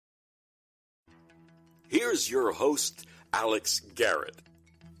Here's your host, Alex Garrett.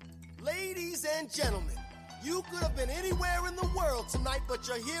 Ladies and gentlemen, you could have been anywhere in the world tonight, but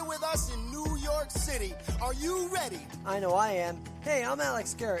you're here with us in New York City. Are you ready? I know I am. Hey, I'm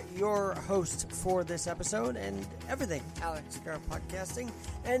Alex Garrett, your host for this episode and everything Alex Garrett Podcasting.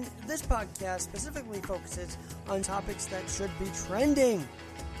 And this podcast specifically focuses on topics that should be trending.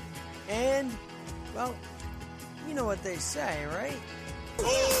 And, well, you know what they say, right?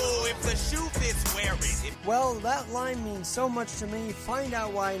 Oh, if the shoe fits, wear it. Well, that line means so much to me. Find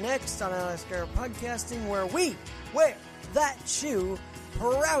out why next on Alex Garrett Podcasting, where we wear that shoe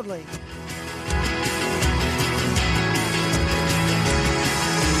proudly.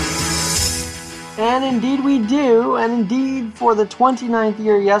 And indeed we do, and indeed for the 29th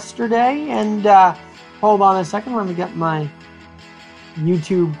year yesterday, and hold on a second, let me get my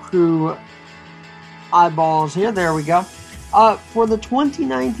YouTube crew eyeballs here, there we go. For the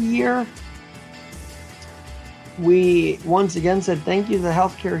 29th year, we once again said thank you to the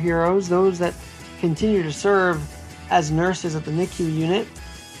healthcare heroes, those that continue to serve as nurses at the NICU unit,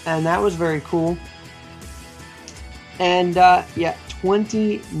 and that was very cool. And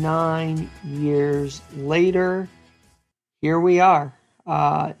 29 years later, here we are.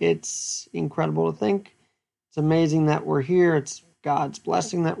 It's incredible to think. It's amazing that we're here. It's God's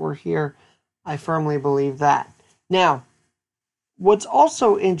blessing that we're here. I firmly believe that. Now, what's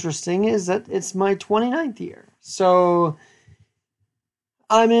also interesting is that it's my 29th year. So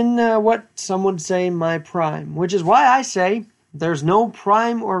I'm in what some would say my prime, which is why I say there's no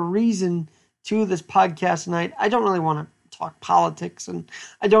prime or reason to this podcast tonight. I don't really want to talk politics, and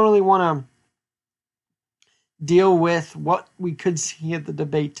I don't really want to deal with what we could see at the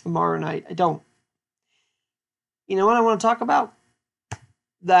debate tomorrow night. I don't. You know what I want to talk about?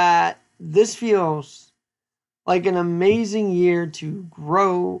 That this feels like an amazing year to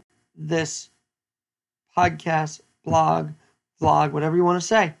grow this podcast, blog, vlog, whatever you want to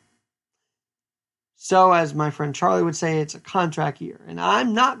say. So, as my friend Charlie would say, it's a contract year. And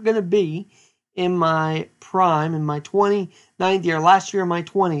I'm not going to be in my prime, in my 29th year, last year in my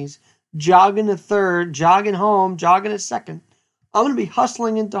 20s, jogging a third, jogging home, jogging a second. I'm going to be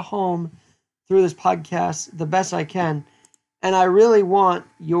hustling into home through this podcast the best I can. And I really want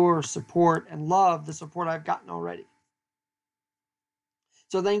your support and love, the support I've gotten already.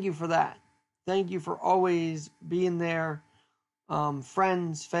 So thank you for that. Thank you for always being there.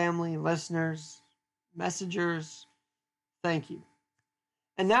 Friends, family, listeners, messengers, thank you.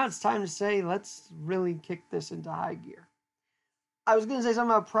 And now it's time to say, let's really kick this into high gear. I was going to say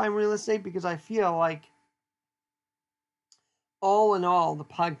something about prime real estate because I feel like all in all, the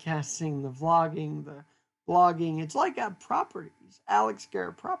podcasting, the vlogging, the blogging, it's like properties, Alex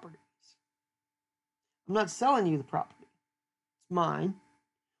Garrett Properties. I'm not selling you the property. It's mine.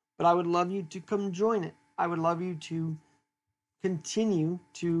 But I would love you to come join it. I would love you to continue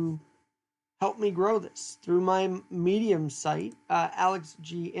to help me grow this through my Medium site,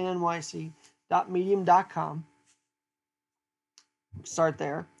 alexgnnyc.medium.com. Start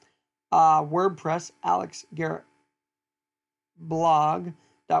there. WordPress, Alex Garrett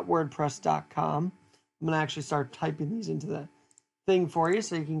blog.wordpress.com. I'm going to actually start typing these into the thing for you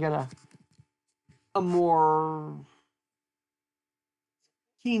so you can get a more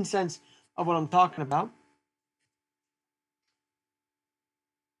keen sense of what I'm talking about.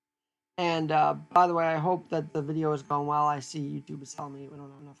 And by the way, I hope that the video is going well. I see YouTube is telling me we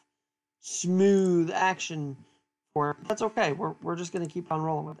don't have enough smooth action for it. That's okay. We're just going to keep on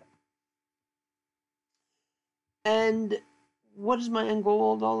rolling with it. And what is my end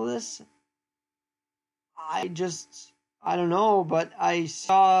goal of all of this? I don't know, but I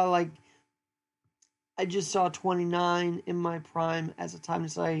just saw 29 in my prime as a time to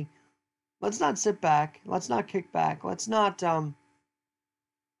say, let's not sit back, let's not kick back, let's not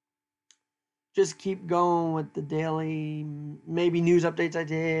just keep going with the daily, maybe news updates I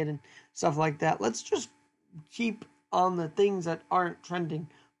did and stuff like that. Let's just keep on the things that aren't trending,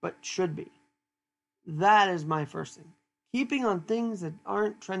 but should be. That is my first thing. Keeping on things that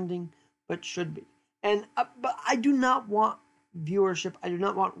aren't trending, but should be. And but I do not want viewership. I do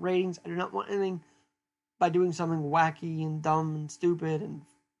not want ratings. I do not want anything by doing something wacky and dumb and stupid and,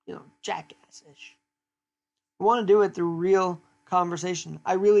 jackass-ish. I want to do it through real conversation.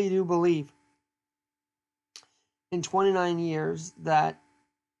 I really do believe in 29 years that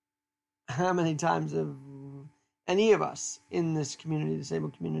how many times have any of us in this community,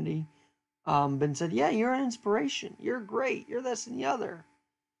 disabled community, been said, yeah, you're an inspiration. You're great. You're this and the other.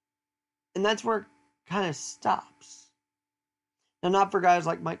 And that's where it kind of stops. Now, not for guys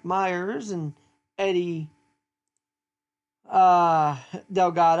like Mike Myers and Eddie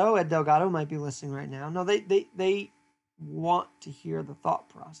Delgado, Ed Delgado might be listening right now. No, they want to hear the thought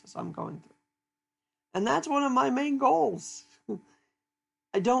process I'm going through. And that's one of my main goals.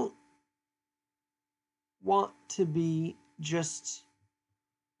 I don't want to be just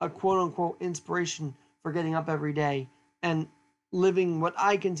a quote-unquote inspiration for getting up every day and living what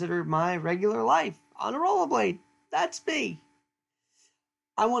I consider my regular life on a rollerblade. That's me.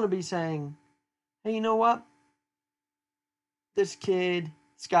 I want to be saying, hey, you know what? This kid,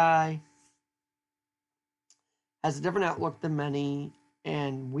 this guy, has a different outlook than many,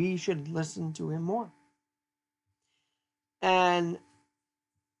 and we should listen to him more. And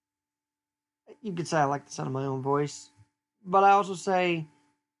you could say I like the sound of my own voice, but I also say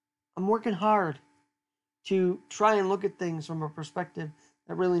I'm working hard to try and look at things from a perspective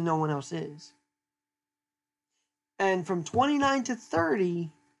that really no one else is. And from 29 to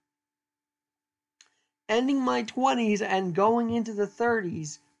 30, ending my 20s and going into the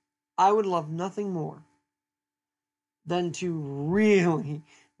 30s, I would love nothing more than to really,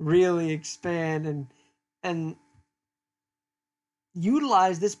 really expand and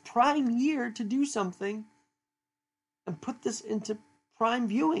utilize this prime year to do something and put this into prime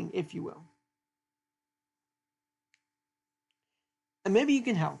viewing, if you will. And maybe you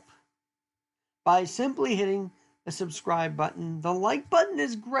can help by simply hitting the subscribe button. The like button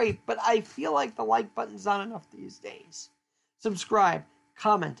is great, but I feel like the like button's not enough these days. Subscribe,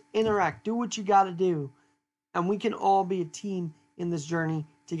 comment, interact, do what you gotta do, and we can all be a team in this journey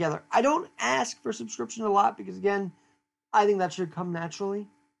together. I don't ask for subscription a lot because, again, I think that should come naturally.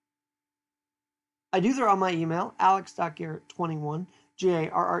 I do throw out my email, alex.garrett21,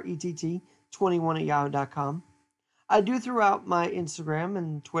 Garrett, 21 at yahoo.com. I do throw out my Instagram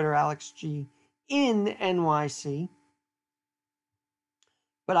and Twitter, AlexG in NYC.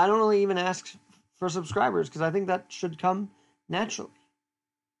 But I don't really even ask for subscribers because I think that should come naturally.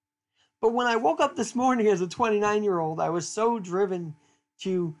 But when I woke up this morning as a 29-year-old, I was so driven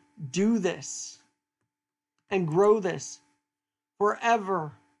to do this and grow this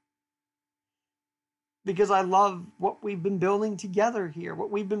forever because I love what we've been building together here, what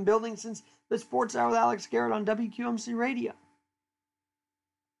we've been building since the Sports Hour with Alex Garrett on WQMC Radio.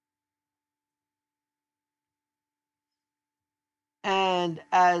 And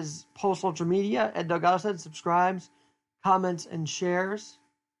as Pulse Ultra Media, Ed Delgado said, subscribes, comments, and shares.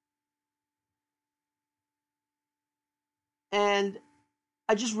 And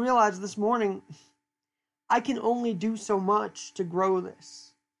I just realized this morning, I can only do so much to grow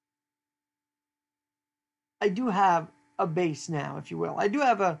this. I do have a base now, if you will. I do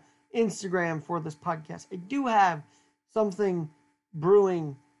have a Instagram for this podcast. I do have something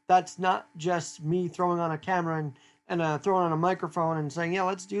brewing that's not just me throwing on a camera and throwing on a microphone and saying, yeah,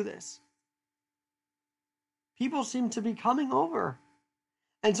 let's do this. People seem to be coming over.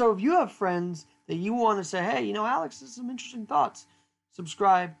 And so if you have friends that you want to say, hey, you know, Alex has some interesting thoughts,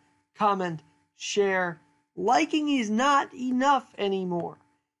 subscribe, comment, share. Liking is not enough anymore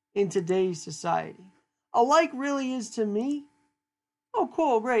in today's society. A like really is to me, oh,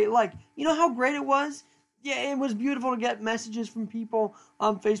 cool, great, like. You know how great it was? Yeah, it was beautiful to get messages from people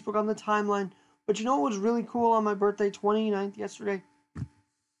on Facebook, on the timeline. But you know what was really cool on my birthday, 29th, yesterday?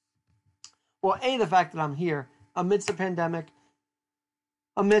 Well, the fact that I'm here amidst the pandemic,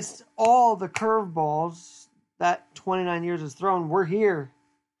 amidst all the curveballs that 29 years has thrown, we're here.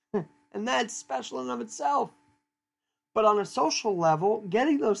 And that's special in and of itself. But on a social level,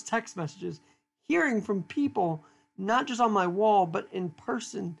 getting those text messages, hearing from people, not just on my wall, but in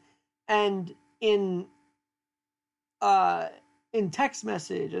person and in text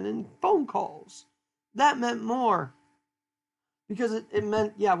message and in phone calls, that meant more. Because it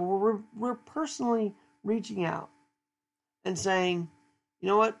meant, yeah, well, we're personally reaching out and saying, you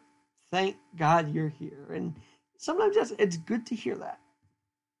know what? Thank God you're here. And sometimes it's good to hear that.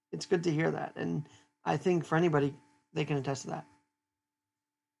 It's good to hear that. And I think for anybody, they can attest to that.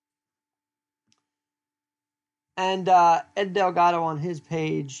 And Ed Delgado on his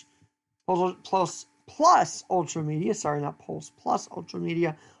page, Plus Ultra Media, sorry, not Pulse, Plus Ultra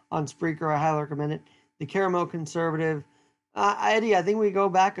Media on Spreaker, I highly recommend it. The Caramel Conservative. Eddie, I think we go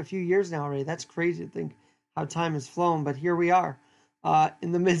back a few years now already. That's crazy to think how time has flown, but here we are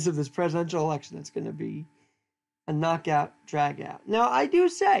in the midst of this presidential election. It's going to be a knockout, drag out. Now, I do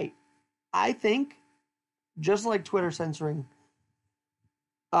say, I think, just like Twitter censoring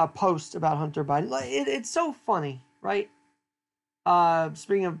posts about Hunter Biden, it's so funny, right?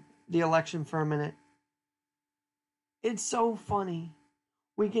 Speaking of the election for a minute, it's so funny.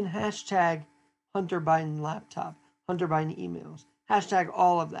 We can hashtag Hunter Biden laptop, Hunter Biden emails, hashtag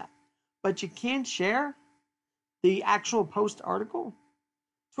all of that. But you can't share the actual post article.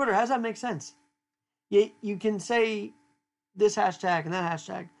 Twitter, how does that make sense? You can say this hashtag and that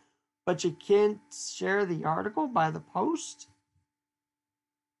hashtag, but you can't share the article by the post?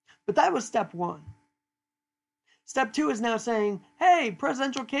 But that was step one. Step two is now saying, hey,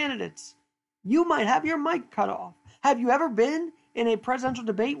 presidential candidates, you might have your mic cut off. Have you ever been in a presidential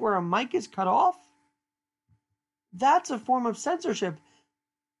debate where a mic is cut off? That's a form of censorship.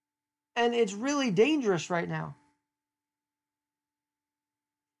 And it's really dangerous right now.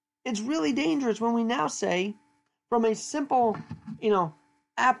 It's really dangerous when we now say, from a simple,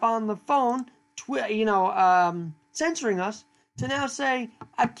 app on the phone, censoring us, to now say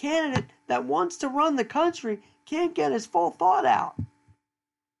a candidate that wants to run the country can't get his full thought out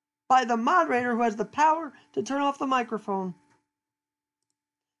by the moderator who has the power to turn off the microphone.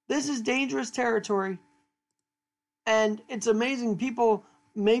 This is dangerous territory. And it's amazing, people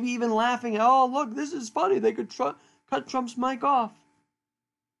maybe even laughing, oh, look, this is funny, they could cut Trump's mic off.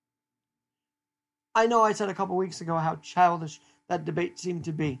 I know I said a couple weeks ago how childish that debate seemed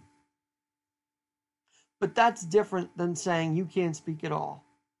to be. But that's different than saying you can't speak at all.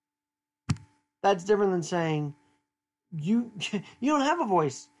 That's different than saying you don't have a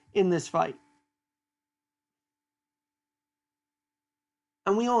voice in this fight.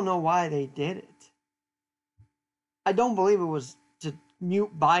 And we all know why they did it. I don't believe it was to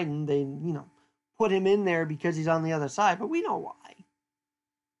mute Biden. They, put him in there because he's on the other side, but we know why.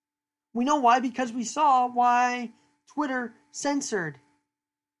 We know why because we saw why Twitter censored.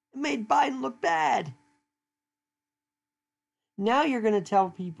 It made Biden look bad. Now you're going to tell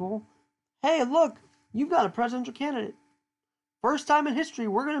people, hey, look, you've got a presidential candidate. First time in history,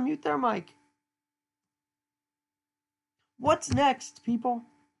 we're going to mute their mic. What's next, people?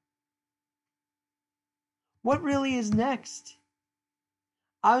 What really is next?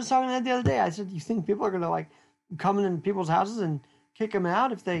 I was talking to that the other day. I said, you think people are going to come in people's houses and kick them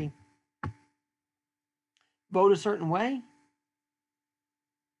out if they vote a certain way?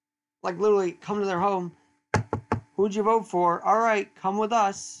 Literally come to their home. Who'd you vote for? All right, come with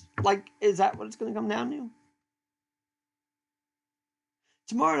us. Is that what it's going to come down to?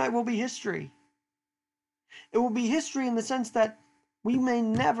 Tomorrow night will be history. It will be history in the sense that we may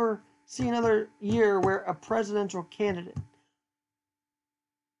never see another year where a presidential candidate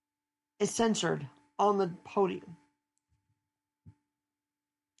is censored on the podium.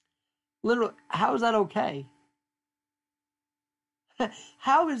 Literally, how is that okay?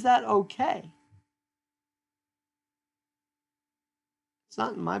 How is that okay? It's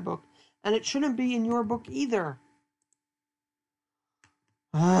not in my book. And it shouldn't be in your book either.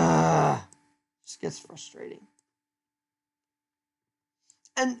 Just gets frustrating.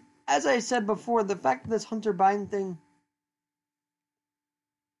 And as I said before, the fact that this Hunter Biden thing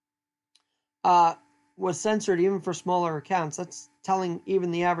was censored even for smaller accounts, that's telling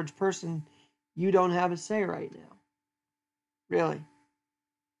even the average person, you don't have a say right now. Really?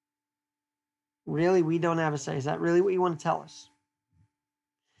 Really, we don't have a say? Is that really what you want to tell us?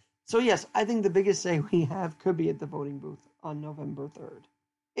 So yes, I think the biggest say we have could be at the voting booth on November 3rd.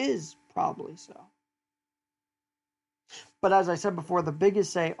 Is probably so. But as I said before, the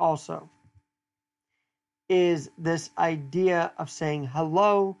biggest say also is this idea of saying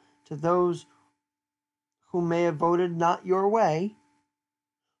hello to those who may have voted not your way,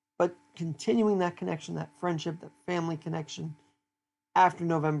 but continuing that connection, that friendship, that family connection after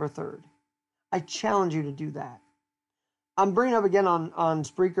November 3rd. I challenge you to do that. I'm bringing it up again on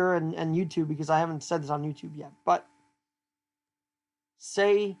Spreaker and YouTube because I haven't said this on YouTube yet, but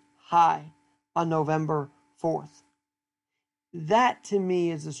say hi on November 4th. That, to me,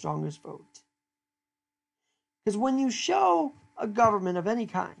 is the strongest vote. Because when you show a government of any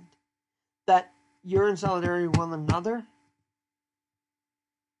kind that you're in solidarity with one another,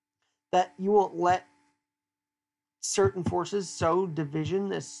 that you won't let certain forces sow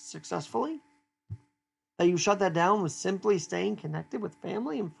division as successfully, that you shut that down with simply staying connected with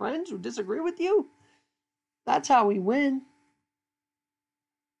family and friends who disagree with you, that's how we win.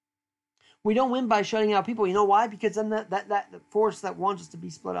 We don't win by shutting out people. You know why? Because then that force that wants us to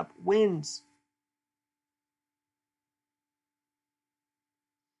be split up wins.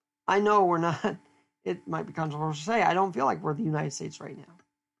 I know we're not, it might be controversial to say, I don't feel like we're the United States right now.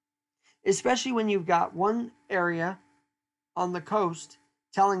 Especially when you've got one area on the coast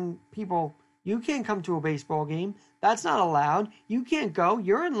telling people, you can't come to a baseball game. That's not allowed. You can't go.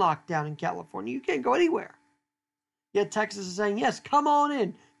 You're in lockdown in California. You can't go anywhere. Yet Texas is saying, yes, come on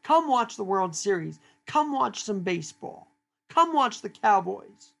in. Come watch the World Series. Come watch some baseball. Come watch the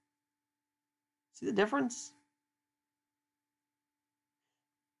Cowboys. See the difference?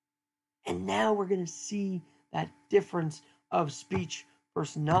 And now we're going to see that difference of speech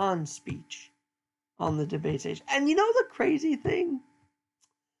versus non-speech on the debate stage. And you know the crazy thing?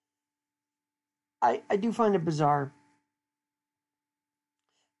 I do find it bizarre.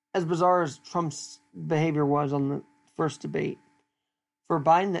 As bizarre as Trump's behavior was on the first debate, for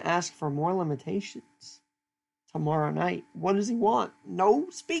Biden to ask for more limitations tomorrow night. What does he want? No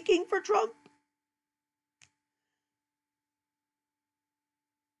speaking for Trump?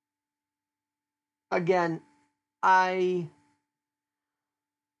 Again, I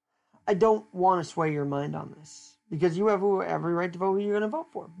don't want to sway your mind on this, because you have every right to vote who you're going to vote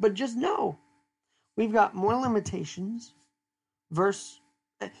for. But just know, we've got more limitations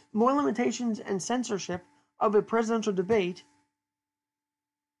and censorship of a presidential debate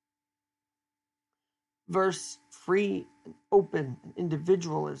versus free and open and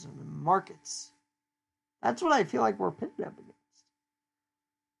individualism and markets. That's what I feel like we're pitted up against.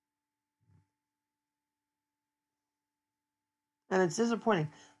 And it's disappointing.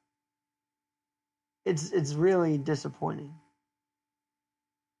 It's really disappointing.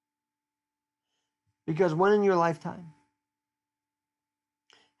 Because when in your lifetime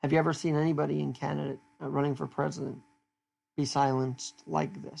have you ever seen anybody in Canada running for president be silenced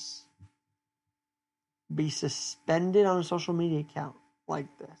like this? Be suspended on a social media account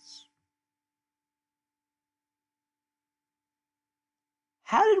like this?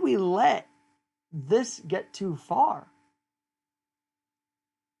 How did we let this get too far?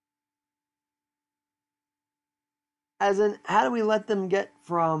 As in, how do we let them get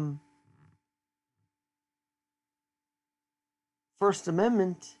from First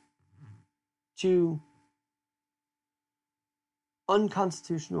Amendment to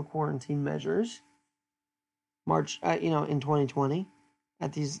unconstitutional quarantine measures, in 2020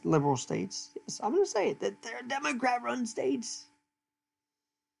 at these liberal states? Yes, I'm going to say it, that they're Democrat-run states.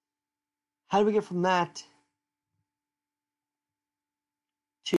 How do we get from that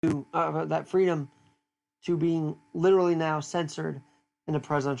to that freedom to being literally now censored in a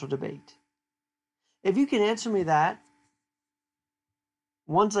presidential debate? If you can answer me that,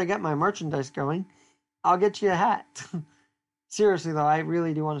 once I get my merchandise going, I'll get you a hat. Seriously, though, I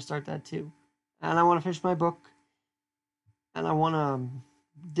really do want to start that too. And I want to finish my book. And I want to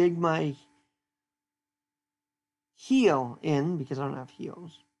dig my heel in, because I don't have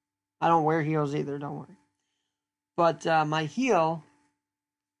heels. I don't wear heels either, don't worry. But my heel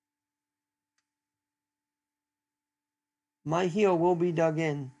will be dug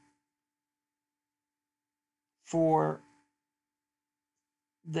in for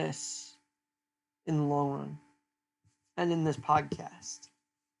this in the long run and in this podcast.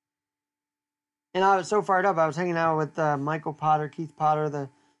 And I was so fired up. I was hanging out with Michael Potter, Keith Potter, the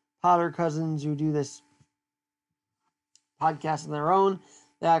Potter cousins who do this podcast on their own.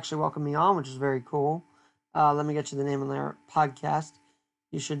 They actually welcomed me on, which is very cool. Let me get you the name of their podcast.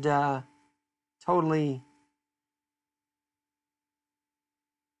 You should totally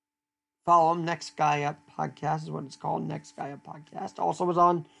follow them. Next Guy Up Podcast is what it's called. Next Guy Up Podcast. Also was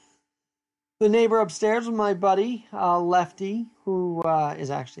on The Neighbor Upstairs with my buddy, Lefty, who is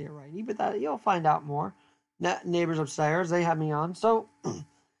actually a righty, but that you'll find out more. Neighbors Upstairs, they have me on. So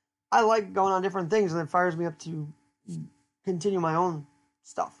I like going on different things, and it fires me up to continue my own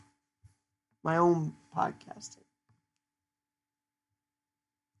stuff, my own podcasting.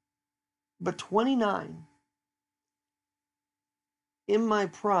 But 29, in my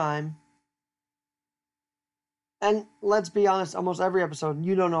prime, and let's be honest, almost every episode,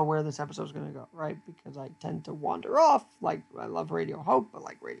 you don't know where this episode is going to go, right? Because I tend to wander off. Like, I love Radio Hope, but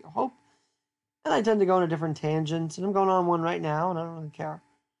like Radio Hope. And I tend to go on a different tangents, and I'm going on one right now, and I don't really care.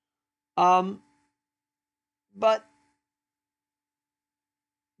 But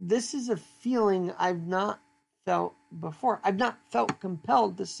this is a feeling I've not felt before. I've not felt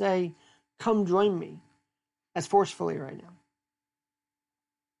compelled to say, come join me, as forcefully right now.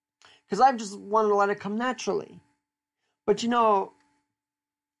 Because I've just wanted to let it come naturally. But if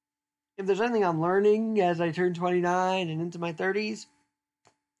there's anything I'm learning as I turn 29 and into my 30s,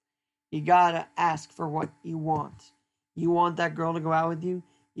 you gotta ask for what you want. You want that girl to go out with you?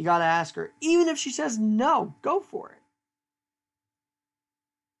 You gotta ask her. Even if she says no, go for it.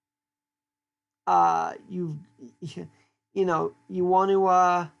 You want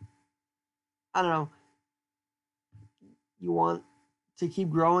to, you want to keep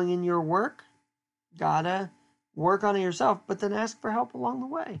growing in your work, gotta work on it yourself, but then ask for help along the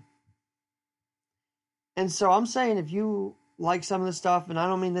way. And so I'm saying, if you like some of this stuff, and I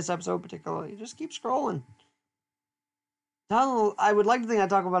don't mean this episode particularly, just keep scrolling. I would like to think I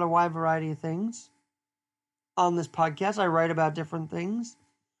talk about a wide variety of things on this podcast. I write about different things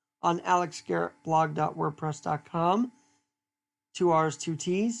on alexgarrettblog.wordpress.com. 2 R's, 2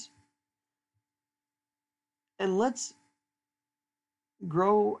 T's. And let's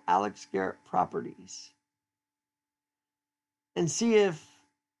grow Alex Garrett Properties and see if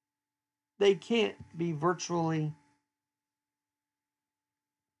they can't be virtually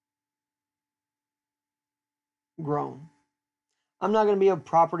grown. I'm not going to be a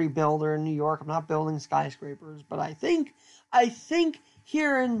property builder in New York. I'm not building skyscrapers, but I think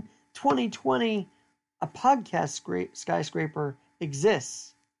here in 2020, a podcast skyscraper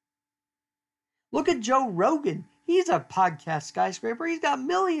exists. Look at Joe Rogan. He's a podcast skyscraper. He's got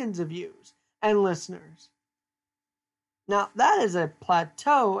millions of views and listeners. Now, that is a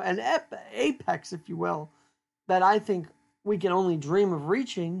plateau, an apex, if you will, that I think we can only dream of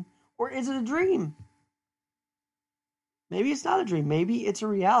reaching. Or is it a dream? Maybe it's not a dream. Maybe it's a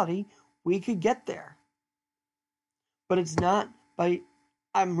reality. We could get there. But it's not by,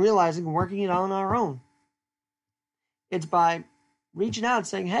 I'm realizing, working it on our own. It's by reaching out and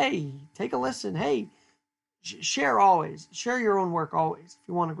saying, hey, take a listen. Hey, share always. Share your own work always if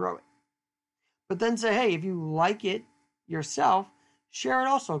you want to grow it. But then say, hey, if you like it yourself, share it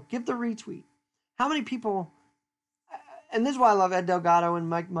also. Give the retweet. How many people, and this is why I love Ed Delgado and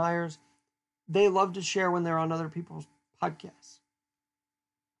Mike Myers, they love to share when they're on other people's podcasts.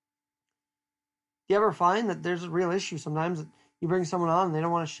 Do you ever find that there's a real issue sometimes that you bring someone on and they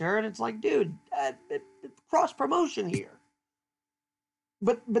don't want to share it? It's like, dude, cross promotion here.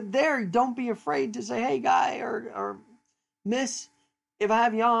 But there, don't be afraid to say, hey, guy or miss, if I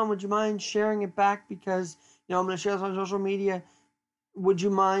have you on, would you mind sharing it back? Because, I'm going to share this on social media. Would you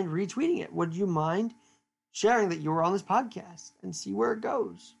mind retweeting it? Would you mind sharing that you were on this podcast and see where it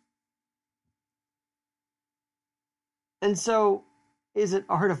goes? And so, is it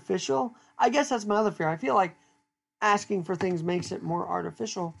artificial? I guess that's my other fear. I feel like asking for things makes it more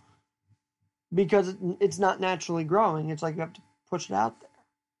artificial because it's not naturally growing. It's like you have to push it out there.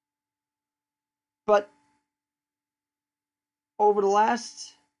 But over the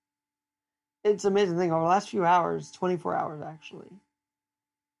last, it's an amazing thing, over the last few hours, 24 hours actually,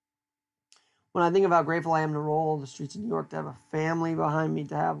 when I think of how grateful I am to roll the streets of New York, to have a family behind me,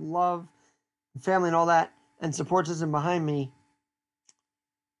 to have love, family and all that, and support system behind me,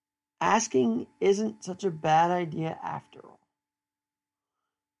 asking isn't such a bad idea after all.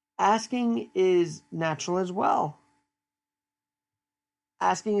 Asking is natural as well.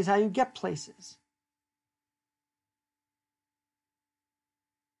 Asking is how you get places.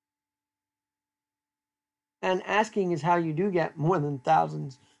 And asking is how you do get more than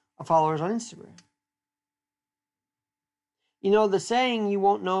thousands of followers on Instagram. The saying, you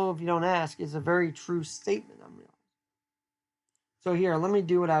won't know if you don't ask, is a very true statement, I'm realizing. So here, let me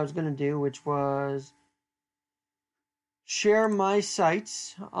do what I was going to do, which was share my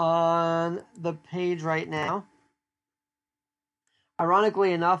sites on the page right now.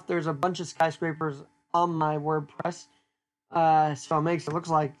 Ironically enough, there's a bunch of skyscrapers on my WordPress. So it makes it look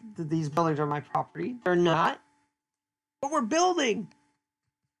like these buildings are my property. They're not. But we're building.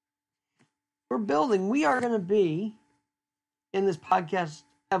 We're building. We are going to be, in this podcast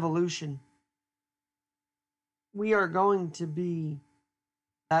evolution, we are going to be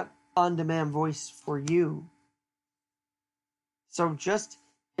that on-demand voice for you. So just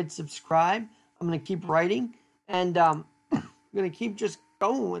hit subscribe. I'm going to keep writing. And I'm going to keep just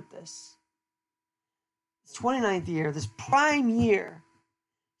going with this. 29th year, this prime year,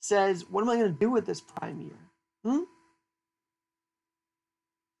 says, what am I going to do with this prime year?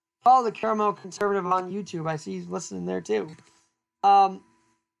 Follow the Caramel Conservative on YouTube. I see he's listening there too. The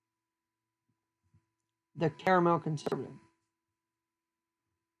Caramel Conservative.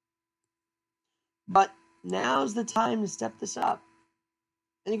 But now's the time to step this up.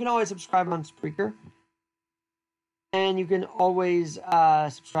 And you can always subscribe on Spreaker. And you can always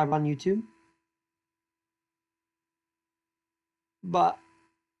subscribe on YouTube. But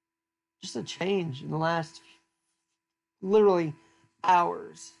just a change in the last literally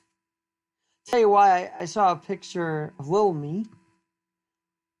hours. Tell you why, I saw a picture of little me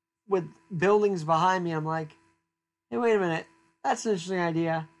with buildings behind me. I'm like, hey, wait a minute. That's an interesting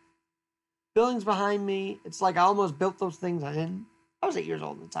idea. Buildings behind me. It's like I almost built those things. I didn't. I was 8 years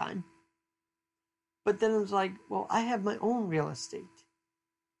old at the time. But then it was like, well, I have my own real estate.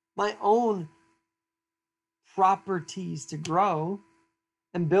 My own properties to grow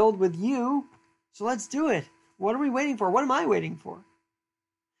and build with you. So let's do it. What are we waiting for? What am I waiting for?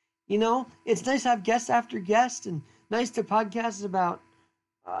 It's nice to have guest after guest and nice to podcast about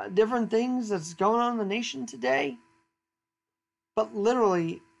different things that's going on in the nation today. But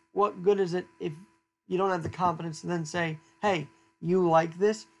literally, what good is it if you don't have the confidence to then say, hey, you like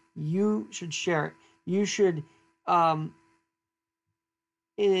this? you should share it. You should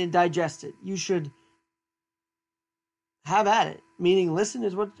digest it. You should have at it. Meaning, listen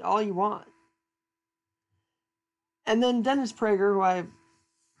is all you want. And then Dennis Prager,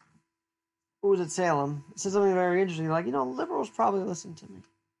 who was at Salem, said something very interesting. Like, liberals probably listen to me.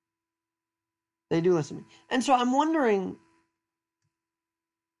 They do listen to me. And so I'm wondering,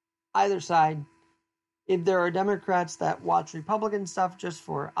 either side, if there are Democrats that watch Republican stuff just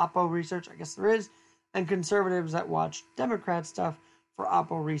for Oppo research. I guess there is. And conservatives that watch Democrat stuff for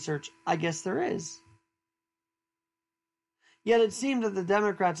Oppo research. I guess there is. Yet it seems that the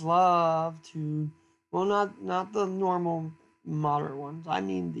Democrats love to, well, not the normal moderate ones. I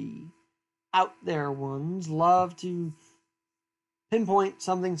mean the out there ones love to pinpoint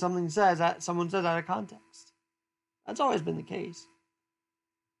someone says out of context. That's always been the case.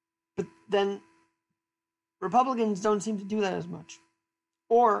 But then Republicans don't seem to do that as much.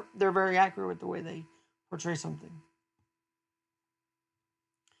 Or they're very accurate with the way they portray something.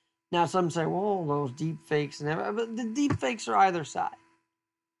 Now some say, well, those deep fakes and everything. But the deep fakes are either side.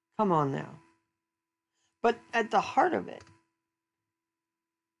 Come on now. But at the heart of it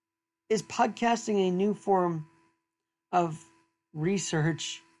is podcasting a new form of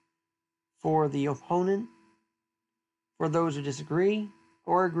research for the opponent, for those who disagree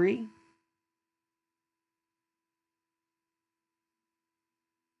or agree.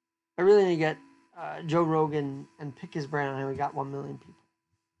 I really need to get Joe Rogan and pick his brain on how he got 1 million people.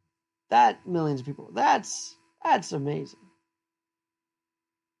 That millions of people. That's amazing.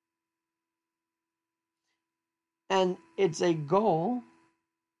 And it's a goal,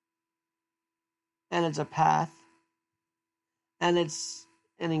 and it's a path, and it's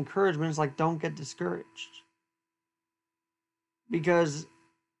an encouragement. It's like, don't get discouraged. Because,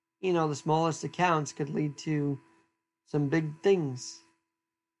 the smallest accounts could lead to some big things,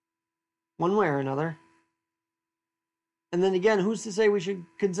 one way or another. And then again, who's to say we should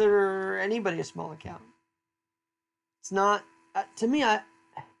consider anybody a small account? It's not, to me, I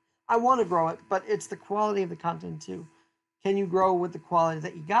want to grow it, but it's the quality of the content too. Can you grow with the quality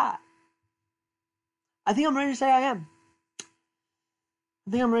that you got? I think I'm ready to say I am.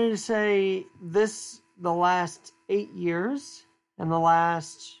 I think I'm ready to say the last 8 years and the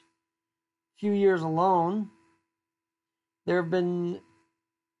last few years alone, there have been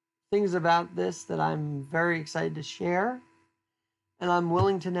things about this that I'm very excited to share. And I'm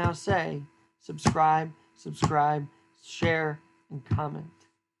willing to now say, subscribe, share, and comment.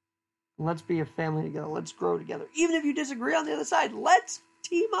 And let's be a family together. Let's grow together. Even if you disagree on the other side, let's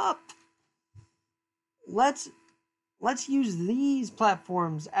team up. Let's use these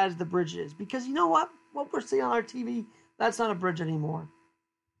platforms as the bridges. Because you know what? What we're seeing on our TV, that's not a bridge anymore.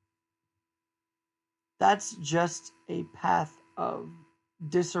 That's just a path of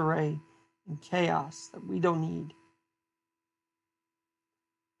disarray and chaos that we don't need.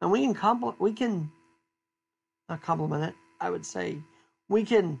 And we can not compliment it, I would say. We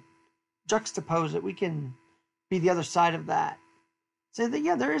can juxtapose it. We can be the other side of that. Say that,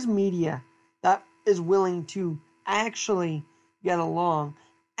 yeah, there is media that is willing to actually get along,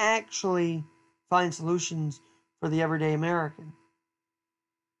 actually find solutions for the everyday American.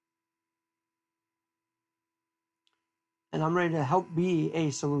 And I'm ready to help be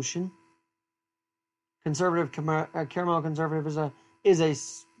a solution. Caramel Conservative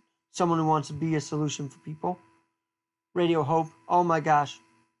is someone who wants to be a solution for people. Radio Hope, oh my gosh.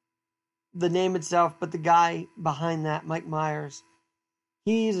 The name itself, but the guy behind that, Mike Myers,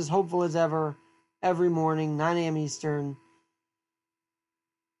 he's as hopeful as ever, every morning, 9 a.m. Eastern.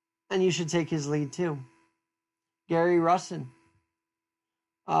 And you should take his lead too. Gary Russin,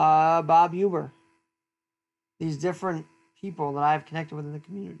 Bob Huber, these different people that I've connected with in the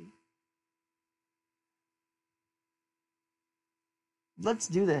community. Let's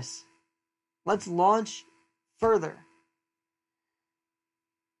do this. Let's launch further.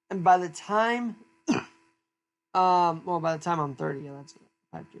 And by the time, by the time I'm 30, yeah, that's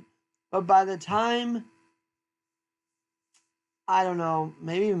it. But by the time, I don't know,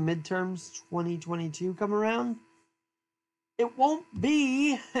 maybe midterms 2022 come around, it won't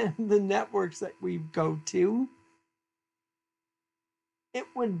be the networks that we go to. It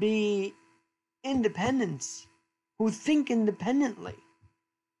would be independents who think independently,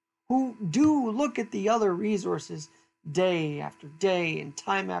 who do look at the other resources day after day and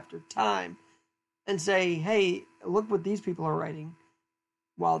time after time and say, hey, look what these people are writing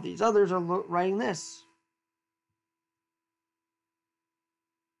while these others are writing this.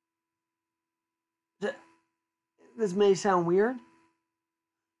 This may sound weird.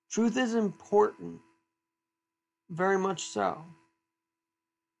 Truth is important, very much so.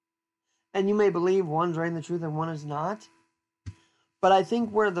 And you may believe one's writing the truth and one is not. But I think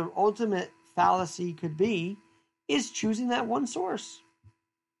where the ultimate fallacy could be is choosing that one source.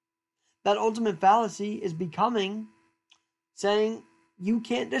 That ultimate fallacy is becoming saying you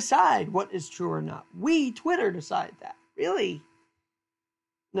can't decide what is true or not. We, Twitter, decide that. Really?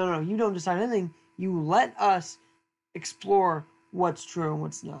 No, you don't decide anything. You let us explore what's true and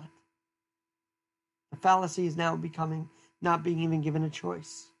what's not. The fallacy is now becoming not being even given a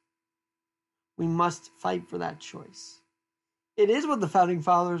choice. We must fight for that choice. It is what the Founding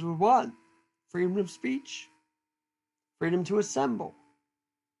Fathers would want. Freedom of speech. Freedom to assemble.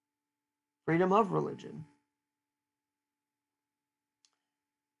 Freedom of religion.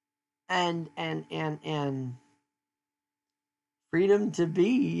 And freedom to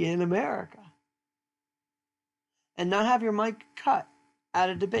be in America. And not have your mic cut at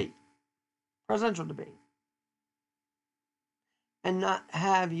a debate. Presidential debate. And not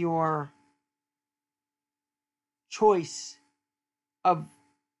have your choice of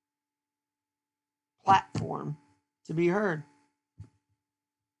platform to be heard.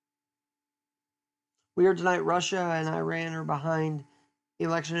 We heard tonight Russia and Iran are behind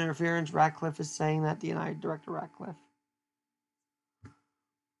election interference. Ratcliffe is saying that, DNI Director Ratcliffe.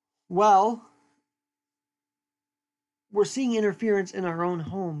 Well, we're seeing interference in our own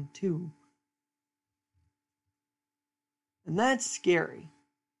home, too. And that's scary.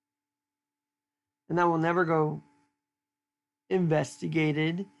 And that will never go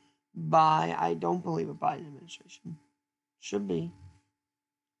investigated by, I don't believe, a Biden administration. Should be.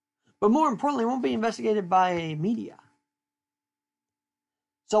 But more importantly, it won't be investigated by media.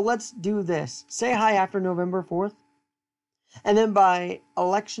 So let's do this. Say hi after November 4th. And then by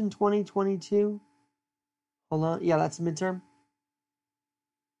election 2022, hold on. Yeah, that's the midterm.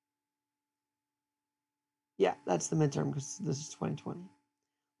 Yeah, that's the midterm because this is 2020.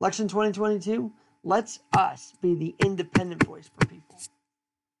 Election 2022, let's us be the independent voice for people.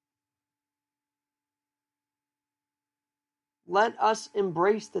 Let us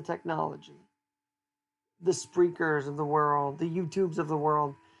embrace the technology. The Spreakers of the world, the YouTubes of the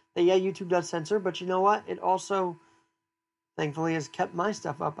world. Yeah, YouTube does censor, but you know what? It also, thankfully, has kept my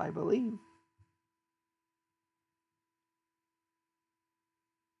stuff up, I believe.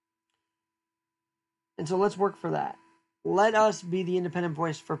 And so let's work for that. Let us be the independent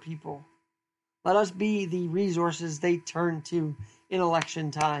voice for people. Let us be the resources they turn to in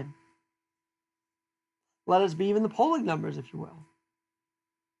election time. Let us be even the polling numbers, if you will.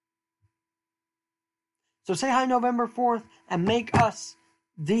 So say hi November 4th and make us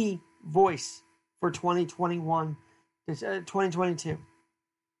the voice for 2021, 2022.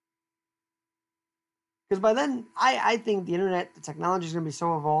 Because by then, I think the internet, the technology is going to be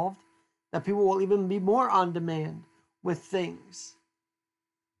so evolved that people will even be more on demand with things.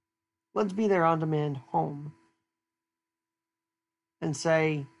 Let's be their on-demand home and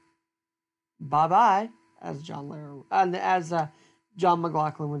say bye-bye, as John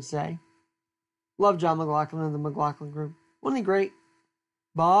McLaughlin would say. Love John McLaughlin and the McLaughlin Group. Wasn't he great?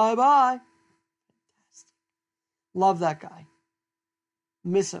 Bye-bye. Fantastic. Love that guy.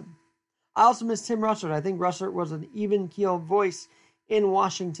 Miss him. I also miss Tim Russert. I think Russert was an even-keeled voice in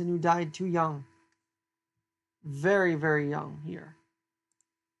Washington who died too young. Very, very young here.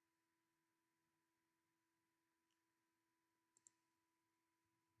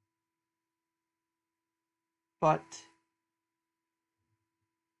 But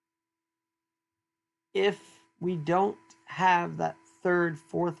if we don't have that third,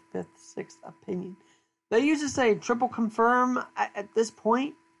 fourth, fifth, sixth opinion, they used to say triple confirm at this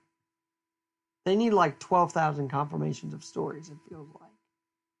point. They need like 12,000 confirmations of stories, it feels like.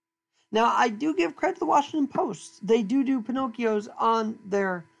 Now, I do give credit to the Washington Post. They do Pinocchios on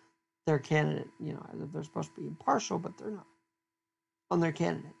their candidate. You know, they're supposed to be impartial, but they're not. On their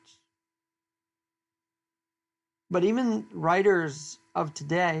candidates. But even writers of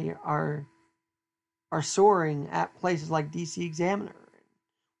today are soaring at places like DC Examiner,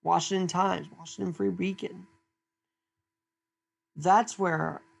 Washington Times, Washington Free Beacon. That's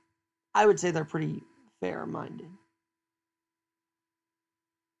where I would say they're pretty fair-minded.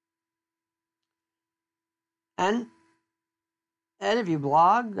 And if you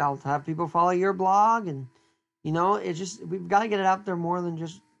blog, I'll have people follow your blog. And, you know, it's just, we've got to get it out there more than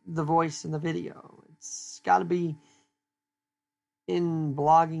just the voice and the video. It's got to be in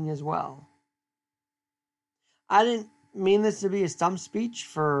blogging as well. I didn't mean this to be a stump speech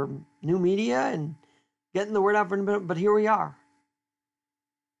for new media and getting the word out for independent, but here we are.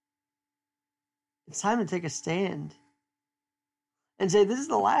 It's time to take a stand and say this is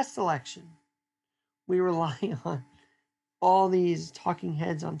the last election. We rely on all these talking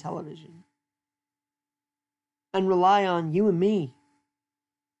heads on television. and rely on you and me,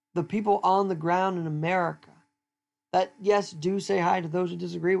 the people on the ground in America, that, yes, do say hi to those we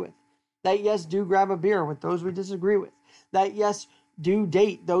disagree with, that, yes, do grab a beer with those we disagree with, that, yes, do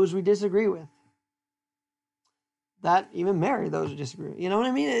date those we disagree with, that even marry those we disagree with. You know what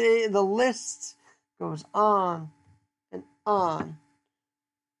I mean? The list goes on and on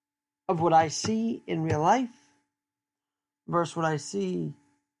of what I see in real life versus what I see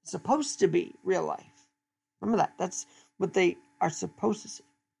supposed to be real life. Remember that. That's what they are supposed to see.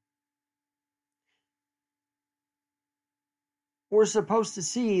 We're supposed to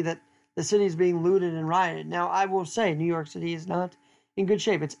see that the city is being looted and rioted. Now, I will say New York City is not in good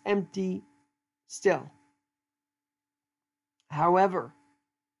shape. It's empty still. However,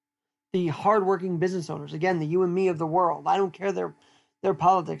 the hardworking business owners, again, the you and me of the world, I don't care their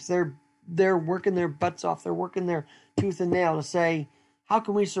politics. They're working their butts off. They're working their tooth and nail to say, how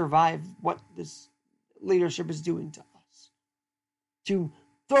can we survive what this leadership is doing to us? To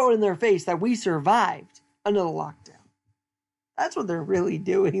throw it in their face that we survived another lockdown. That's what they're really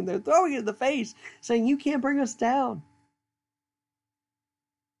doing. They're throwing it in the face, saying, you can't bring us down.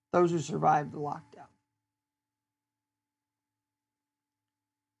 Those who survived the lockdown.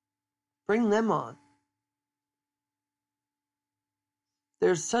 Bring them on.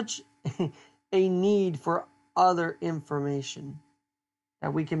 There's such a need for other information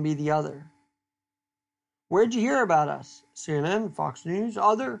that we can be the other. Where'd you hear about us? CNN, Fox News,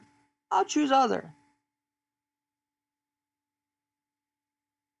 other? I'll choose other.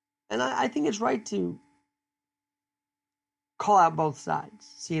 And I think it's right to call out both sides.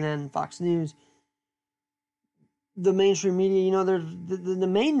 CNN, Fox News, the mainstream media. The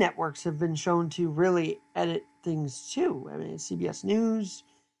main networks have been shown to really edit things too. I mean, CBS News,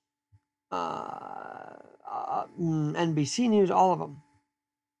 NBC News, all of them.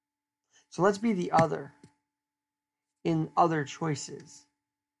 So let's be the other in other choices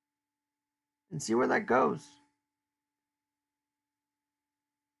and see where that goes.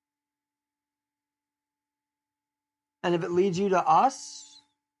 And if it leads you to us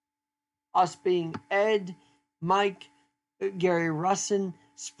being Ed, Mike, Gary Russin,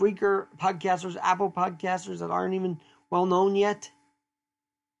 Spreaker podcasters, Apple podcasters that aren't even well known yet,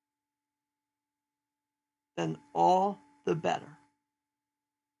 then all the better.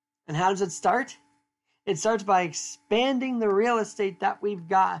 And how does it start? It starts by expanding the real estate that we've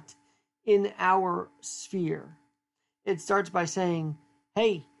got in our sphere. It starts by saying,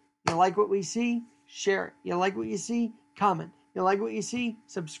 hey, you like what we see? Share it. You like what you see? Comment. You like what you see?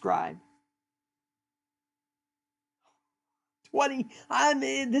 Subscribe. 20.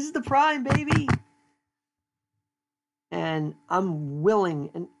 This is the prime, baby. And I'm willing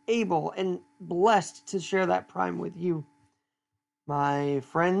and able and blessed to share that prime with you. My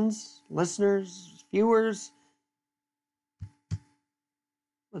friends, listeners, viewers.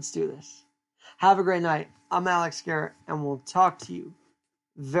 Let's do this. Have a great night. I'm Alex Garrett, and we'll talk to you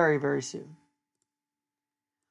very, very soon.